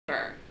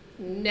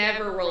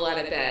Never roll out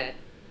of bed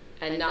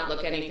and not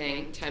look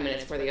anything 10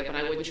 minutes before the open.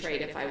 I wouldn't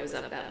trade if I was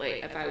up that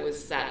late, if I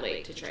was that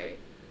late to trade.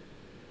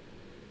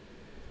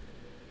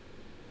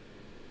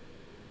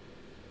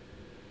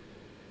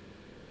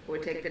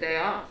 Would take the day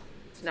off.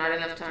 It's not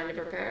enough time to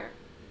prepare.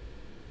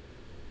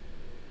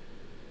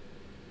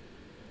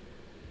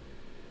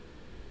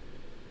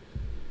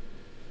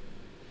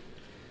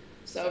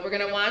 So we're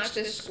going to watch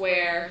this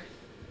square,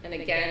 and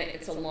again,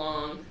 it's a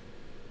long.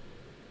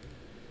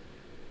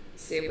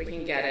 See if we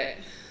can get it.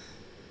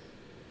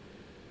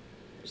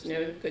 There's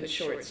no good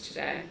shorts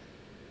today.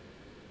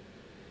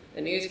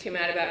 The news came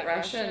out about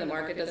Russia, and the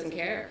market doesn't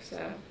care,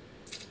 so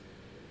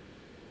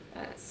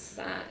that's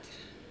that.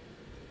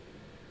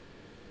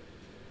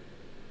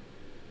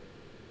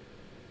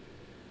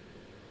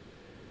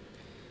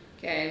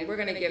 Okay, and we're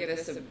going to give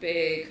this a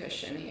big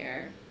cushion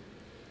here.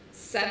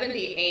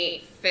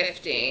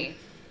 78.50.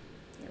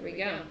 There we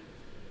go.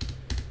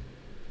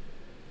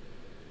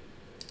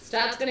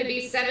 Stop's going to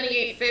be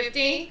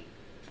 78.50.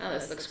 Oh,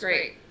 this looks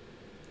great.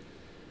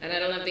 And I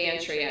don't have the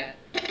entry yet.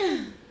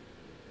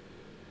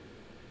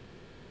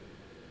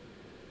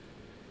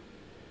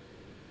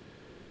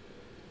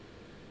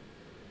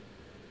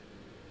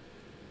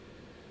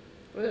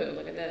 Ooh,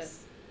 look at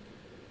this.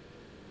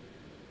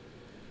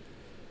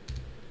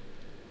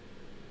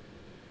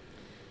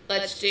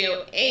 Let's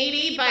do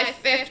 80 by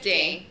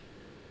 50.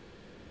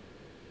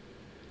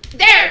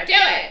 There, do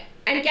it.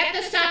 And get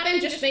the stop in.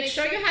 Just make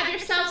sure you have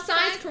yourself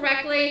sized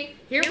correctly.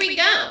 Here we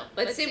go.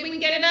 Let's see if we can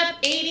get it up.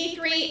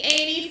 83,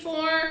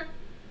 84.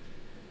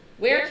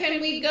 Where can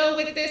we go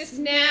with this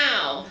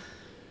now?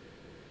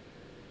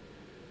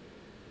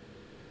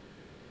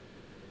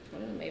 I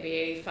don't know, maybe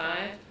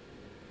 85.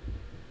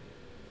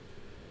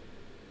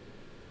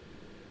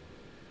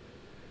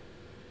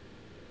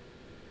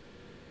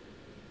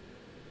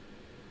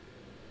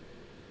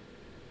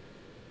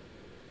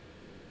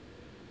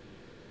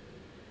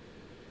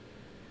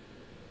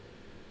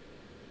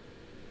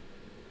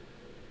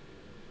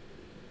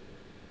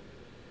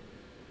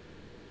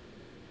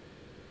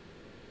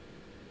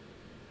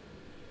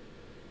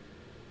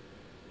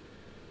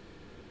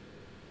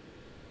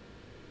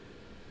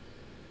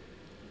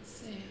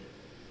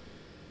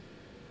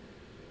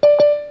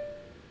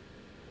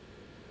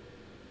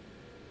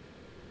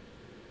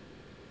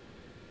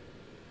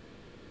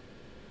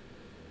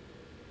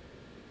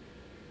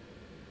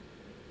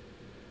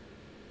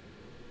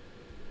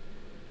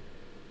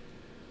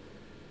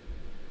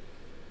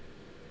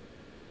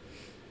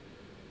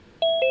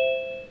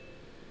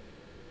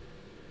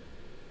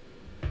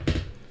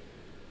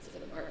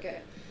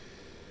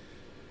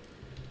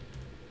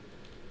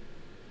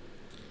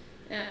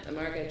 Yeah, the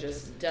market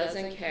just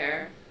doesn't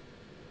care.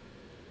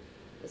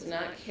 Does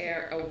not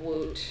care a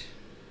woot.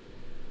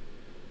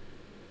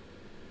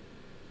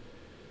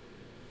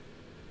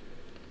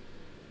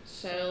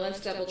 So let's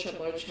double,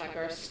 triple check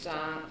our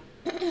stop.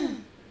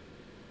 I'm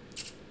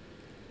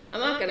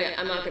not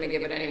gonna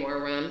give it any more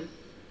room.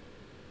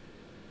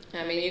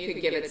 I mean, you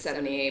could give it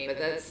 78, but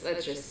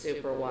that's just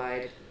super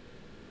wide.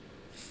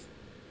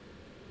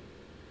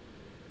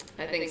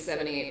 I think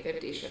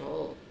 78.50 should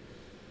hold.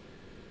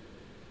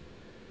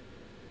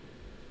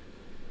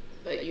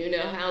 But you know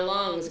how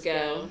longs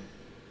go.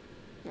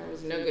 There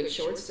was no good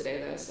shorts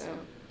today, though, so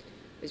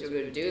either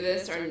we're going to do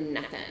this or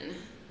nothing.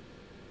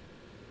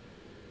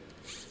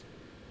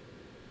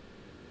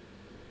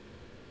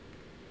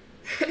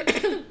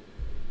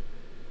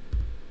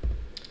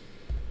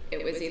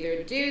 It was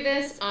either do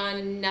this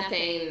or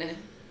nothing.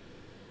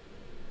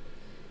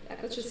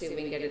 Let's just see if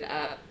we can get it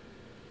up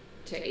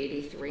to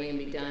 83 and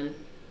be done.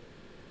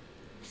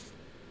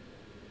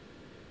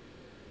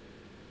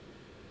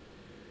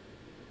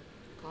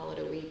 Call it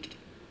a week.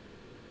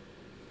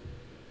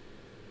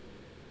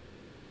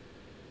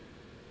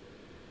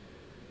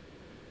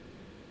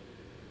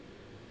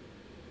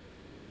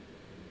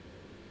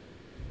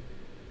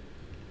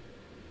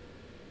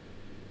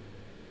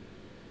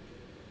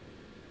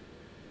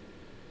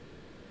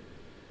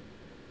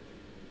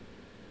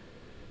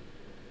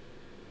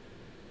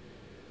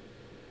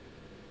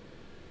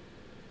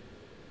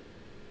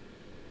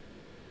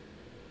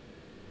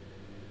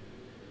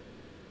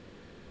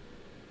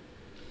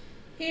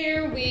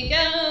 Here we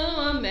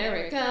go,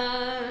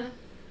 America.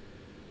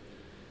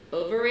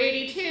 Over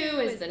 82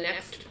 is the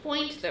next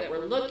point that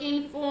we're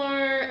looking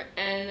for,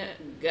 and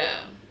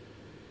go.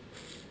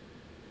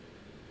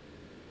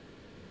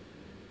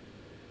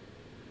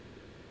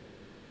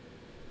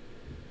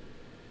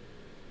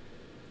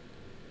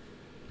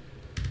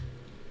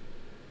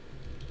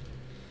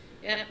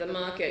 Yep, the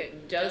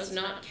market does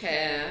not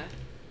care.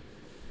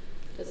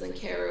 Doesn't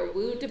care a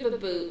woot of a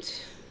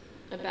boot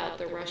about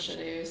the Russia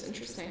news.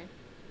 Interesting.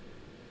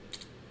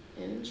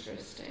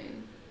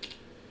 Interesting.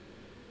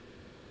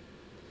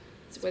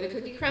 That's where the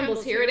cookie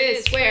crumbles. Here it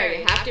is, square.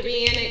 You have to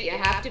be in it. You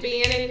have to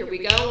be in it. Here we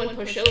go, and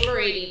push over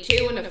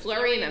 82 in a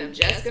flurry, and I'm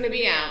just going to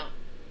be out.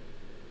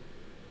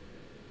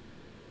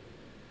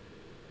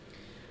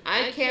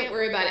 I can't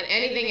worry about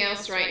anything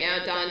else right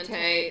now,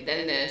 Dante,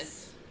 than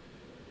this.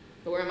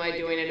 Or am I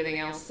doing anything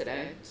else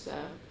today? So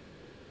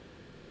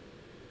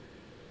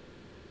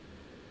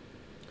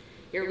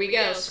here we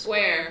go,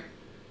 square.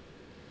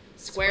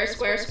 Square,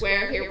 square,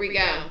 square, here we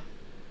go.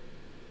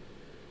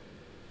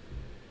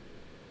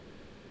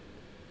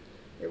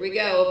 Here we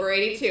go, over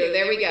 82.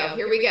 There we go.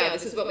 Here we go.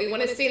 This is what we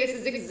want to see. This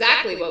is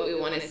exactly what we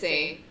want to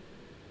see.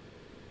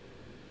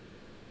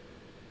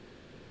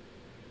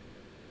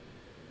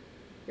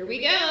 Here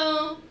we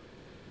go.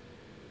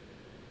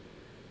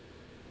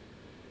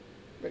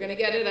 We're going to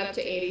get it up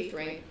to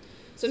 83.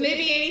 So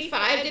maybe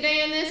 85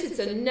 today on this. It's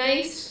a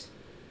nice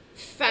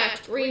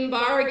fat green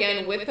bar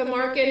again with the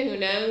market. Who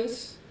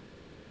knows?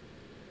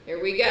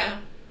 Here we go.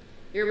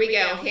 Here we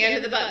go. Hand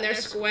to the button there,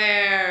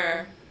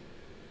 square.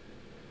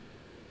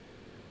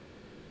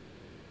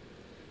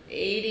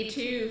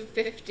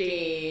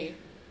 82.50.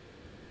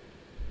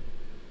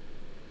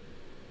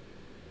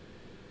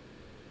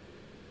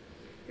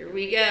 Here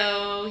we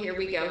go, here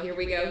we go, here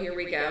we go, here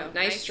we go.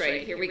 Nice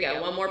straight, here we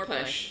go. One more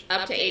push.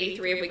 Up to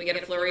 83 if we can get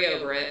a flurry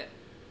over it.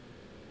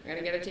 We're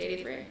going to get it to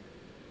 83.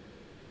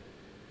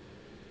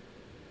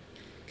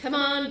 Come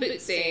on,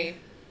 Bootsy.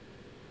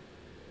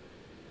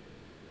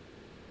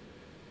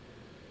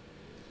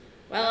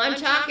 Well, I'm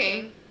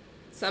talking.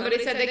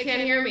 Somebody said they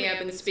can't hear me. I've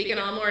been speaking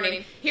all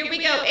morning. Here we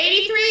go,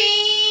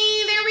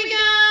 83. There we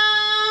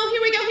go.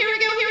 Here we go, here we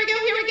go, here we go,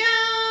 here we go.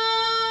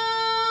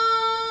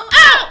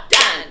 Oh,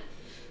 done.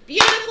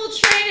 Beautiful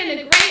trade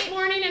and a great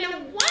morning and a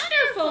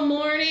wonderful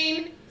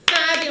morning.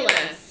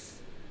 Fabulous.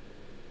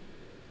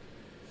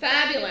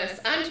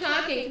 Fabulous. I'm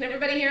talking. Can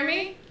everybody hear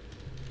me?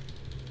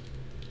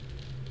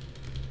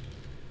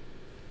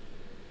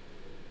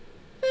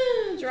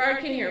 Gerard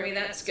can hear me.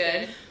 That's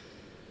good.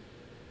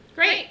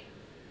 Great.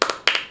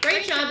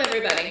 Great job,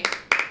 everybody.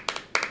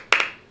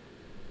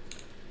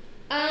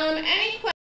 Any questions?